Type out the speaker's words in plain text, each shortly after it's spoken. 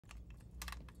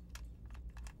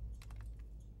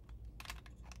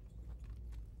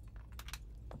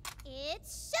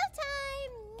It's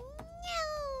showtime!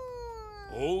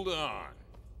 No! Hold on.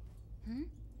 Hmm?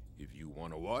 If you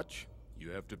want to watch, you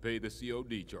have to pay the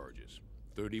COD charges.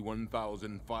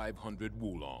 31,500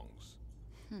 woolongs.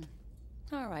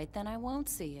 All right, then I won't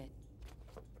see it.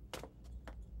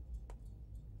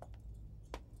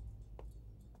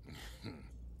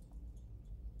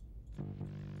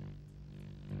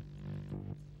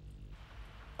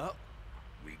 Oh,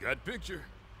 we got picture.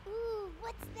 Ooh,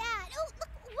 what's that? Oh, look,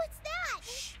 what's that?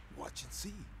 Shh, watch and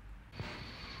see.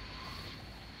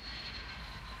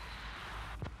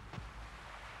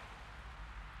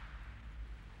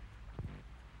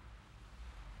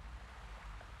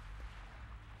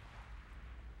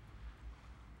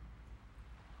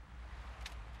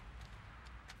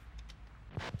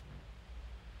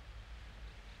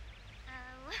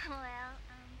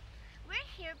 We're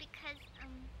here because,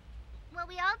 well,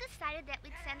 we all decided that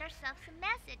we'd send ourselves a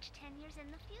message 10 years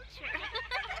in the future. Come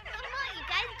on, you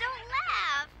guys, don't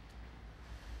laugh.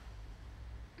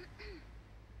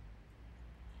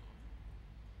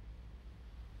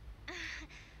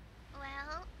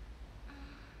 Well,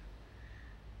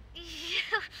 this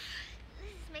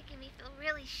is making me feel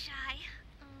really shy.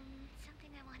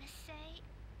 Something I want to say.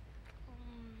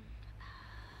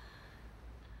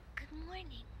 Good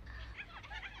morning.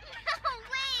 No,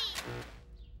 wait!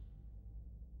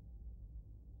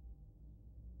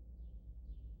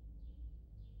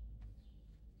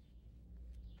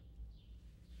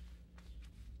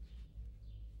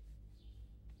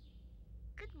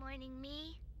 Good morning,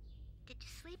 me. Did you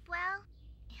sleep well?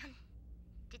 And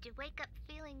did you wake up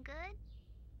feeling good?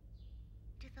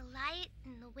 Do the light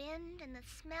and the wind and the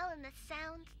smell and the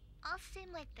sounds all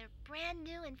seem like they're brand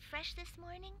new and fresh this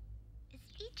morning? Is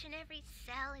each and every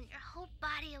cell in your whole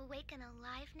body awake and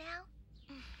alive now?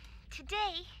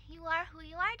 Today, you are who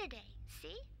you are today,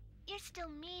 see? You're still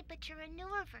me, but you're a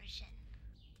newer version.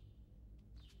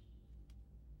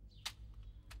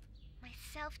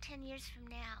 Myself 10 years from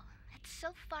now. That's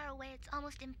so far away it's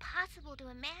almost impossible to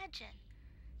imagine.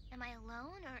 Am I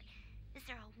alone, or is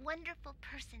there a wonderful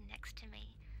person next to me?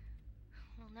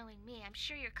 Well, knowing me, I'm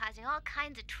sure you're causing all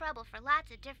kinds of trouble for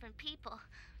lots of different people.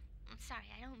 I'm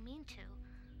sorry, I don't mean to.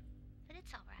 But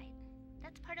it's all right.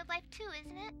 That's part of life too,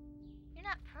 isn't it? You're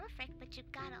not perfect, but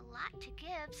you've got a lot to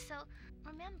give, so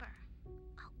remember,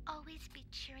 I'll always be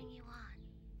cheering you on.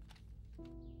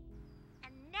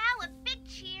 And now a big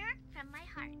cheer from my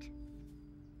heart.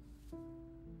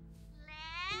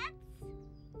 Let's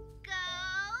go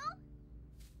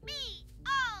me.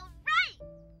 All right.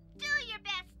 Do your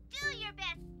best. Do your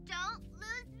best. Don't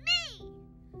lose me.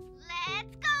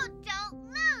 Let's go. Don't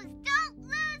lose. Don't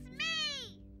lose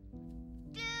me.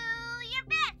 Do your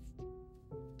best.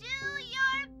 Do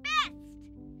your best.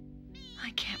 Me.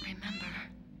 I can't remember.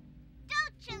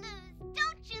 Don't you lose.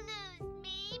 Don't you lose.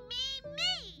 Me, me,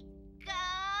 me. Go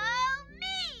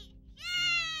me.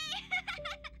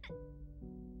 Yay!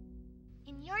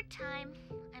 In your time,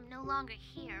 I'm no longer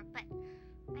here, but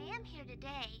I am here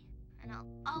today, and I'll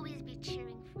always be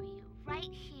cheering for you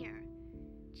right here.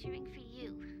 Cheering for